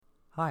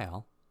Hi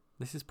all,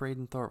 this is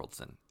Braden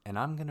Thorvaldson, and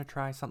I'm going to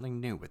try something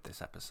new with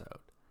this episode.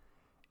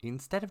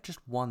 Instead of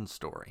just one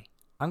story,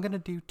 I'm going to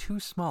do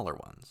two smaller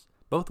ones,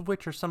 both of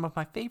which are some of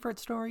my favorite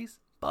stories,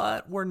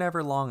 but were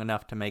never long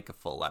enough to make a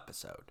full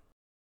episode.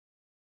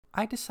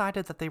 I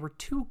decided that they were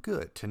too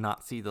good to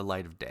not see the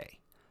light of day,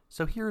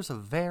 so here's a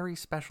very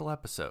special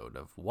episode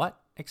of What?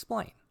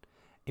 Explain,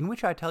 in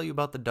which I tell you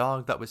about the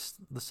dog that was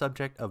the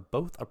subject of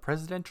both a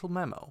presidential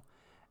memo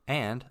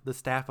and the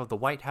staff of the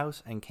White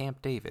House and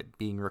Camp David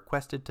being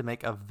requested to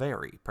make a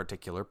very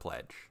particular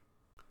pledge.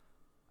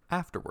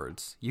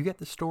 Afterwards, you get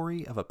the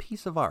story of a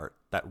piece of art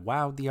that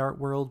wowed the art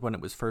world when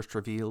it was first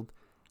revealed,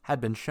 had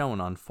been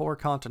shown on 4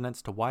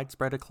 continents to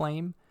widespread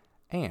acclaim,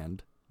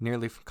 and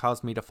nearly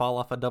caused me to fall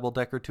off a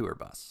double-decker tour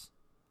bus.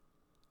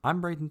 I'm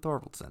Braden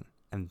Thorvaldson,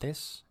 and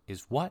this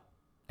is What?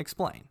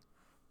 Explain.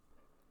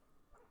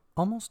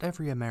 Almost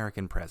every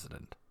American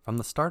president, from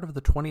the start of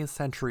the 20th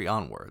century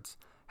onwards,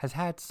 has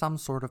had some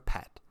sort of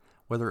pet,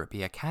 whether it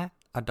be a cat,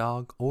 a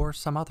dog, or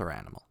some other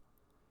animal.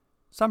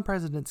 Some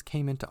presidents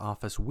came into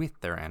office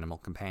with their animal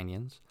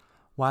companions,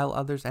 while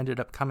others ended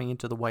up coming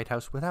into the White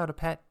House without a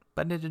pet,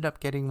 but ended up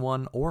getting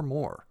one or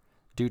more,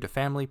 due to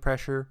family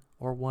pressure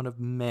or one of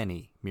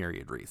many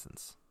myriad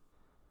reasons.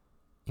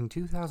 In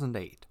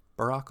 2008,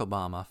 Barack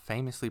Obama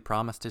famously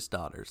promised his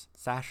daughters,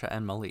 Sasha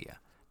and Malia,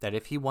 that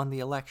if he won the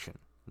election,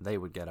 they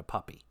would get a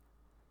puppy.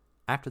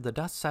 After the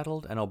dust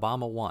settled and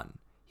Obama won,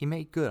 he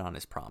made good on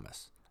his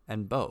promise,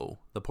 and Bo,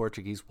 the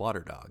Portuguese water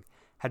dog,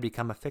 had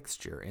become a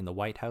fixture in the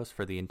White House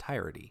for the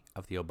entirety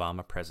of the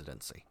Obama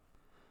presidency.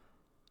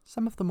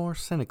 Some of the more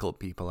cynical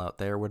people out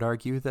there would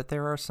argue that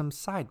there are some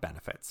side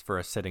benefits for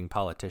a sitting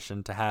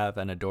politician to have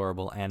an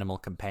adorable animal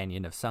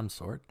companion of some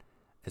sort,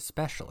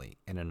 especially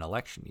in an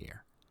election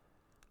year.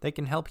 They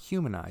can help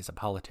humanize a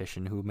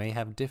politician who may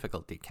have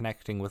difficulty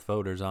connecting with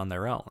voters on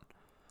their own,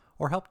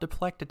 or help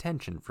deflect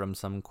attention from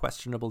some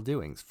questionable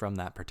doings from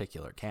that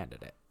particular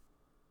candidate.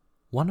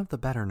 One of the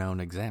better-known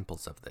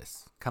examples of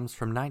this comes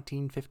from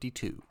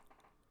 1952,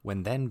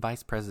 when then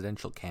vice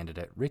presidential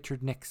candidate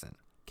Richard Nixon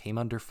came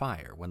under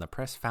fire when the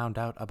press found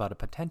out about a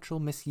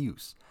potential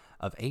misuse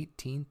of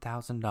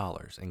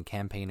 $18,000 in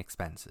campaign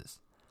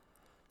expenses.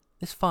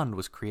 This fund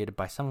was created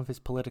by some of his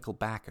political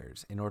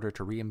backers in order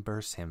to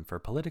reimburse him for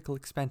political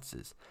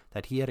expenses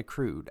that he had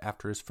accrued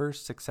after his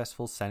first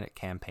successful Senate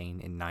campaign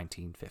in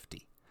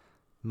 1950,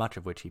 much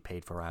of which he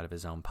paid for out of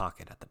his own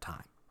pocket at the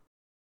time.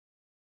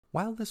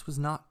 While this was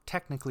not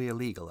technically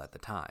illegal at the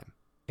time,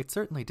 it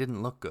certainly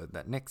didn't look good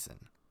that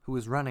Nixon, who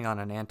was running on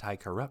an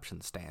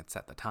anti-corruption stance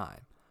at the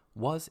time,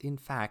 was in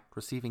fact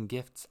receiving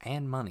gifts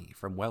and money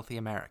from wealthy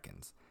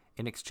Americans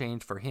in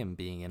exchange for him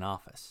being in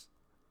office.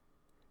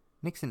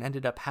 Nixon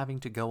ended up having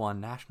to go on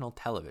national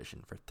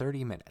television for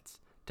 30 minutes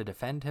to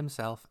defend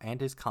himself and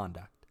his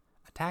conduct,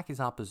 attack his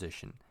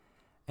opposition,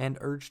 and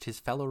urged his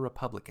fellow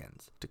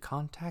Republicans to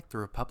contact the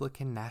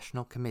Republican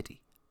National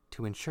Committee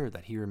to ensure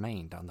that he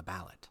remained on the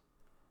ballot.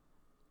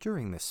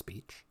 During this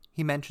speech,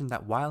 he mentioned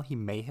that while he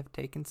may have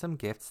taken some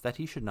gifts that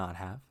he should not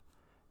have,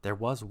 there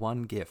was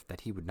one gift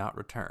that he would not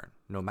return,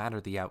 no matter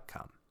the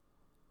outcome: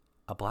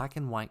 a black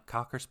and white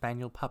Cocker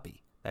Spaniel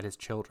puppy that his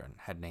children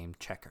had named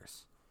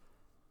Checkers.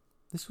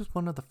 This was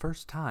one of the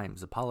first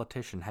times a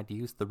politician had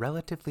used the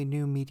relatively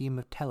new medium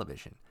of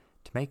television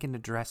to make an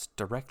address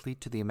directly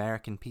to the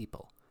American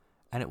people,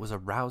 and it was a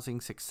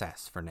rousing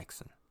success for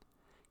Nixon.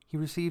 He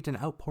received an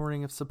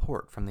outpouring of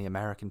support from the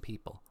American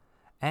people,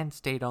 and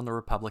stayed on the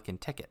Republican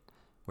ticket,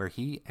 where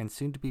he and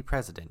soon-to-be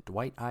President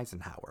Dwight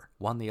Eisenhower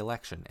won the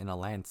election in a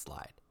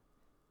landslide.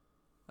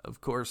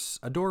 Of course,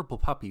 adorable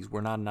puppies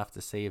were not enough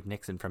to save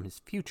Nixon from his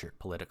future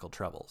political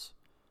troubles.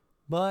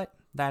 But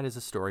that is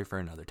a story for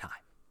another time.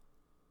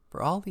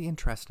 For all the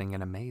interesting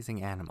and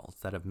amazing animals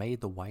that have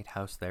made the White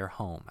House their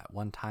home at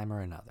one time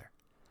or another,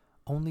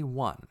 only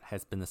one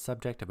has been the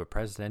subject of a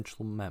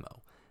presidential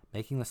memo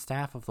making the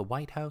staff of the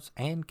White House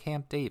and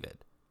Camp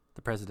David,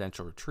 the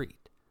presidential retreat,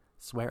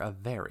 swear a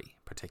very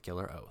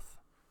particular oath.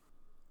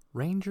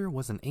 Ranger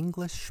was an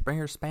English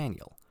Springer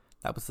Spaniel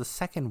that was the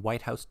second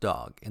White House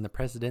dog in the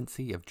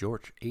presidency of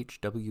George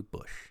H.W.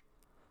 Bush.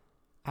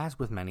 As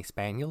with many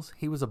spaniels,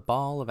 he was a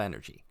ball of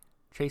energy,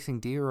 chasing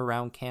deer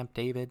around Camp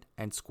David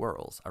and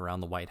squirrels around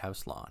the White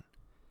House lawn.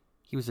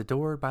 He was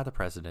adored by the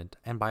president,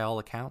 and by all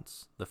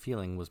accounts, the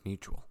feeling was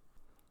mutual.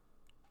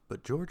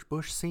 But George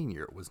Bush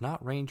Sr. was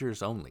not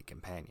Ranger's only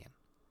companion.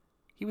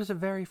 He was a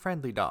very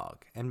friendly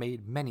dog and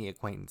made many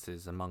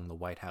acquaintances among the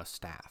White House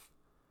staff.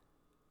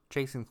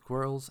 Chasing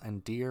squirrels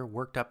and deer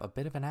worked up a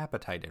bit of an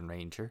appetite in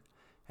Ranger,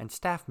 and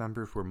staff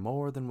members were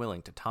more than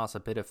willing to toss a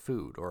bit of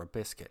food or a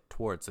biscuit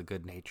towards the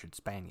good-natured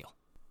spaniel.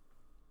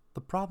 The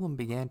problem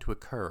began to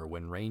occur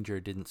when Ranger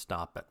didn't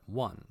stop at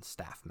one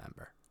staff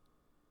member.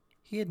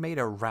 He had made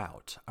a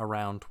route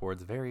around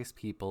towards various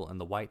people in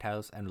the White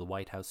House and the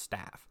White House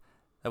staff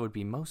that would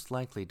be most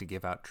likely to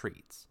give out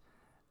treats.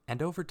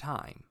 And over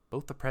time,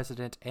 both the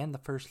President and the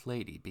First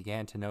Lady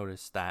began to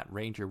notice that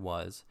Ranger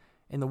was,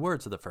 in the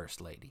words of the First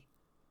Lady,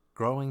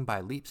 growing by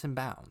leaps and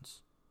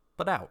bounds,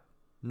 but out,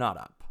 not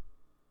up.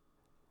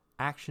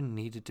 Action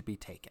needed to be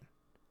taken,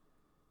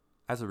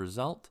 As a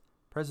result,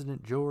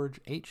 President George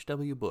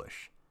H.W.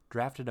 Bush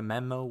drafted a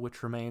memo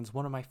which remains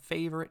one of my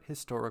favorite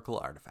historical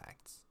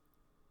artifacts.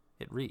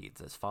 It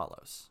reads as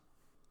follows.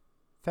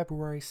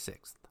 February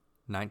 6th,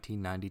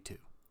 1992.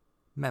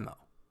 Memo.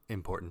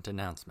 Important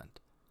announcement.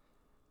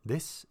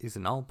 This is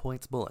an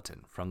all-points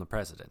bulletin from the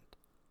President.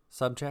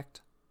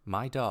 Subject,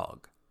 my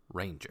dog,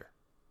 Ranger.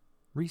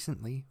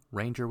 Recently,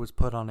 Ranger was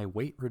put on a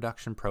weight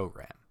reduction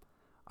program.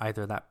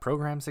 Either that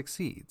program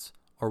succeeds,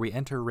 or we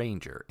enter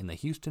Ranger in the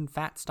Houston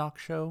Fat Stock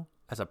Show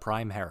as a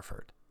prime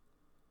Hereford.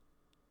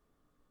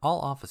 All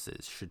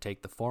offices should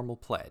take the formal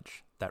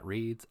pledge that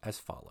reads as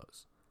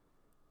follows.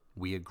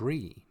 We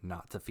agree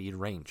not to feed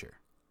Ranger.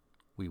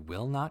 We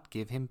will not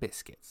give him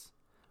biscuits.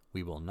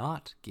 We will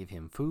not give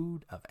him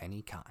food of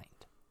any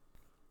kind.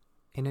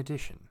 In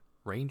addition,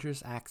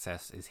 Ranger's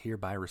access is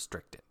hereby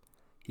restricted.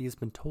 He has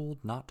been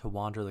told not to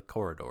wander the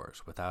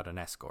corridors without an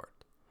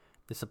escort.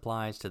 This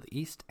applies to the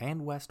east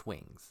and west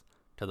wings,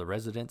 to the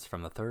residents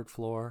from the third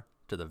floor,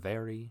 to the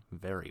very,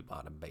 very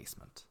bottom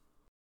basement.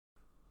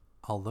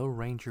 Although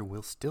Ranger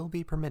will still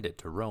be permitted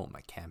to roam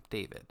at Camp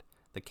David,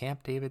 the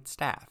Camp David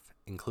staff,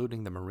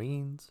 including the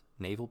Marines,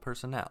 naval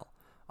personnel,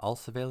 all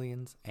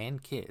civilians,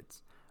 and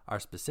kids, are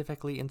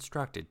specifically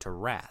instructed to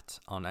rat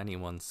on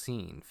anyone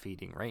seen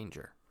feeding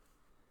Ranger.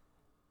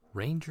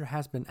 Ranger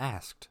has been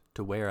asked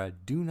to wear a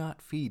Do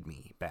Not Feed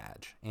Me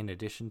badge in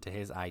addition to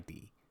his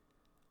ID.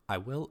 I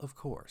will, of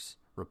course,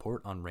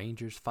 report on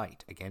Ranger's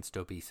fight against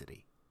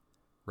obesity.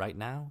 Right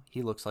now,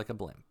 he looks like a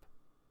blimp.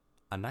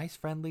 A nice,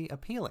 friendly,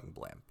 appealing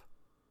blimp,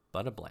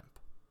 but a blimp.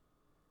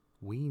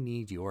 We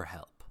need your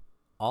help.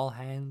 All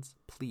hands,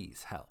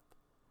 please help.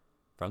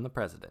 From the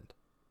President,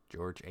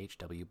 George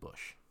H.W.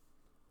 Bush.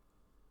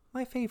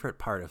 My favorite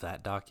part of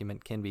that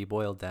document can be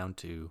boiled down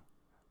to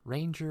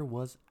Ranger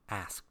was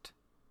asked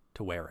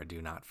to wear a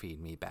Do Not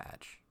Feed Me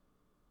badge.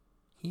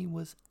 He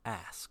was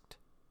asked.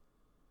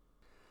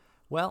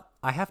 Well,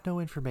 I have no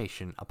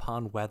information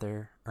upon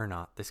whether or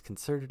not this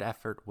concerted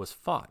effort was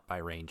fought by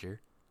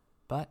Ranger,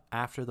 but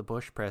after the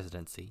Bush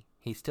presidency,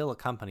 he still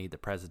accompanied the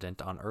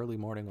president on early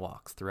morning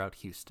walks throughout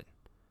Houston,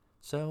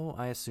 so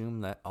I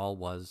assume that all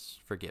was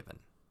forgiven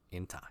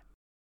in time.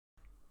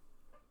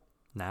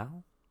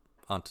 Now,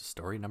 on to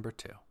story number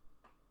 2.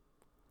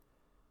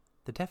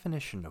 The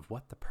definition of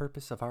what the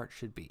purpose of art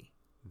should be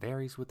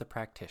varies with the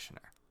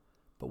practitioner,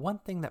 but one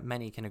thing that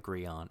many can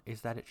agree on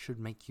is that it should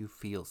make you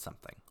feel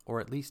something, or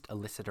at least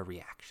elicit a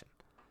reaction.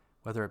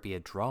 Whether it be a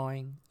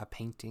drawing, a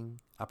painting,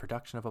 a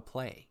production of a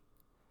play,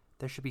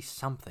 there should be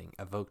something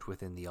evoked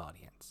within the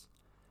audience.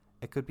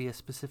 It could be a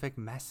specific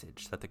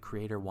message that the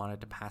creator wanted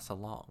to pass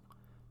along,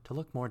 to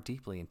look more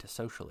deeply into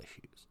social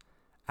issues,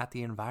 at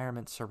the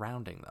environment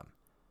surrounding them,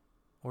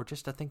 or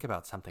just to think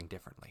about something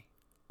differently,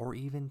 or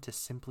even to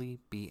simply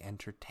be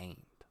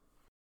entertained.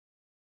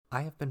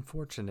 I have been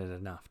fortunate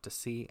enough to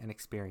see and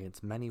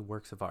experience many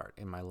works of art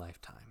in my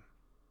lifetime.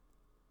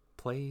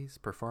 Plays,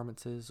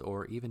 performances,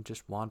 or even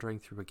just wandering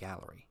through a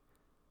gallery.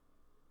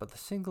 But the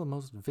single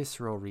most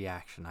visceral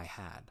reaction I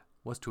had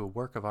was to a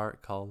work of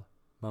art called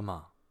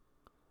Maman,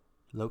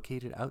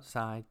 located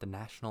outside the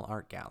National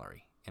Art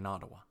Gallery in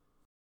Ottawa.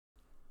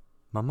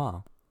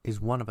 Maman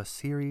is one of a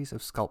series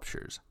of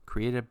sculptures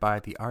created by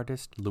the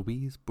artist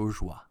Louise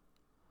Bourgeois.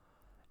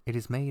 It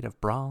is made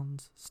of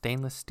bronze,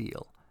 stainless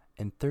steel,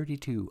 and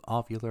 32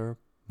 ovular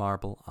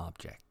marble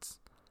objects.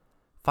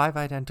 5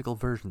 identical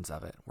versions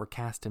of it were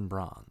cast in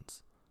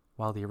bronze,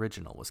 while the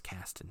original was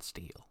cast in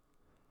steel.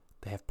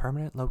 They have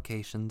permanent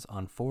locations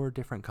on 4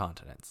 different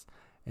continents,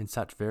 in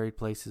such varied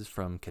places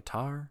from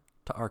Qatar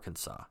to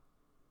Arkansas.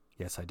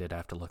 Yes, I did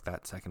have to look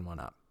that second one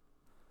up.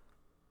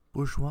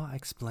 Bourgeois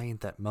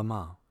explained that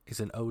Maman is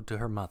an ode to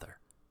her mother,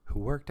 who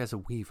worked as a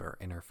weaver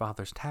in her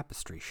father's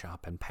tapestry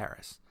shop in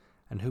Paris,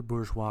 and who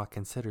Bourgeois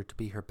considered to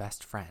be her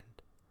best friend.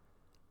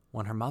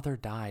 When her mother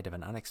died of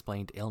an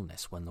unexplained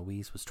illness when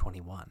Louise was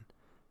 21,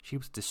 she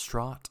was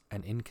distraught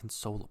and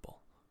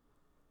inconsolable.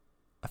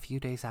 A few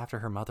days after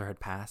her mother had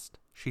passed,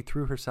 she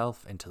threw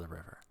herself into the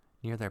river,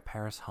 near their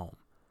Paris home,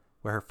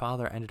 where her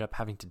father ended up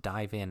having to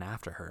dive in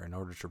after her in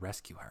order to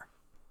rescue her.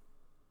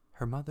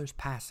 Her mother's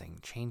passing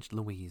changed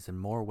Louise in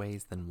more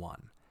ways than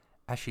one,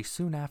 as she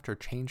soon after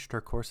changed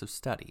her course of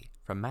study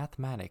from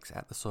mathematics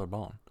at the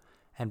Sorbonne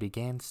and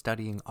began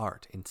studying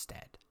art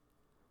instead.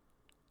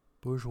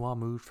 Bourgeois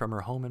moved from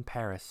her home in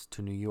Paris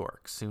to New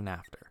York soon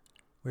after,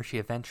 where she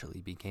eventually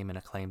became an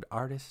acclaimed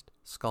artist,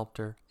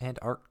 sculptor, and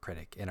art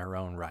critic in her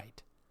own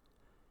right.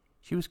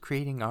 She was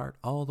creating art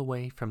all the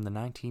way from the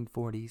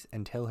 1940s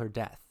until her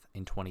death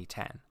in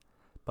 2010,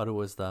 but it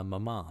was the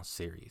Maman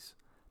series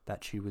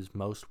that she was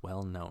most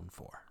well known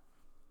for.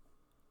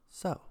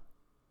 So,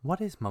 what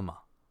is Maman?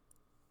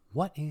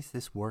 What is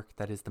this work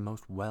that is the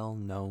most well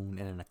known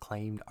in an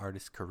acclaimed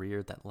artist's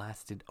career that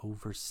lasted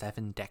over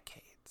 7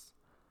 decades?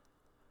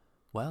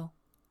 Well,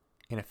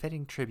 in a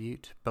fitting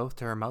tribute both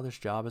to her mother's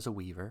job as a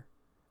weaver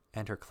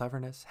and her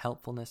cleverness,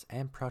 helpfulness,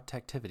 and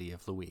protectivity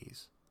of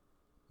Louise,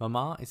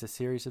 Maman is a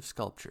series of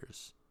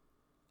sculptures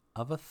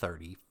of a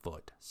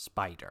 30-foot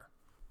spider.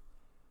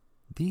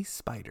 These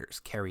spiders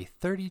carry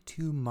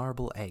 32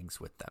 marble eggs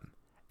with them,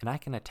 and I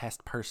can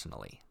attest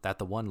personally that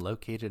the one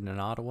located in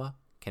Ottawa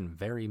can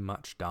very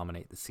much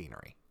dominate the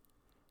scenery.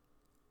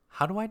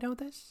 How do I know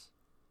this?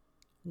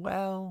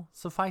 Well,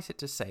 suffice it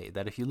to say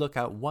that if you look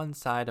out one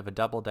side of a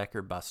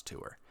double-decker bus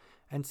tour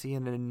and see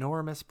an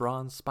enormous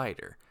bronze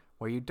spider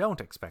where you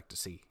don't expect to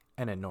see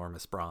an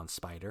enormous bronze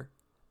spider,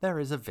 there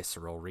is a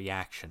visceral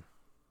reaction.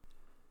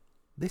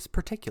 This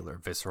particular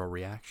visceral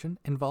reaction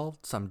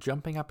involved some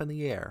jumping up in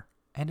the air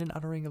and an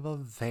uttering of a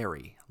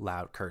very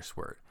loud curse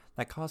word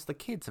that caused the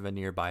kids of a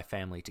nearby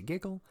family to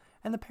giggle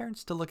and the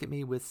parents to look at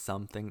me with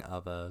something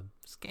of a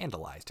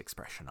scandalized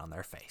expression on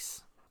their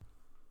face.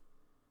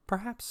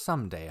 Perhaps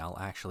someday I'll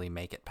actually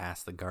make it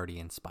past the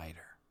guardian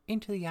spider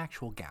into the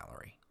actual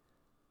gallery.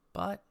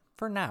 But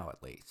for now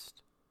at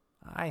least,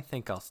 I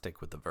think I'll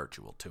stick with the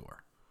virtual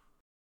tour.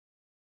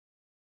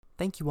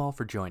 Thank you all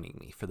for joining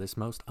me for this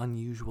most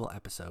unusual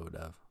episode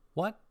of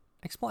What?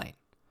 Explain.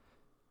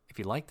 If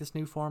you like this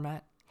new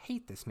format,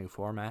 hate this new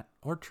format,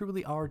 or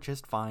truly are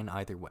just fine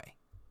either way,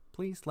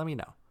 please let me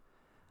know.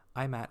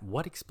 I'm at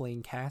What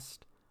Explain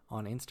Cast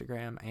on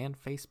Instagram and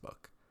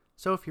Facebook.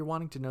 So if you're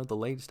wanting to know the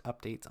latest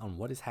updates on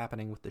what is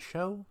happening with the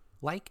show,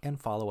 like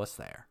and follow us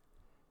there.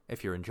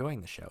 If you're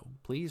enjoying the show,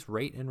 please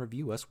rate and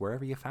review us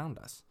wherever you found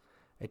us.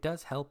 It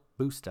does help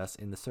boost us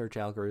in the search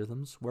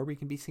algorithms where we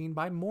can be seen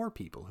by more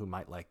people who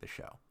might like the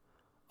show.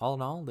 All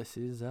in all, this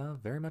is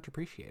very much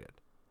appreciated.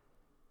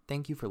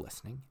 Thank you for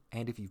listening,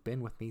 and if you've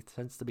been with me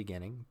since the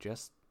beginning,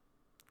 just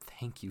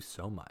thank you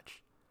so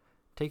much.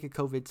 Take a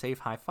COVID-safe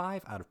high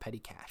five out of petty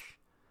cash.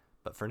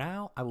 But for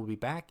now, I will be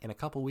back in a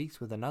couple weeks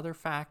with another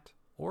fact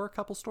or a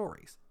couple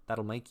stories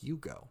that'll make you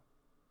go,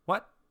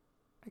 What?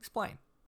 Explain.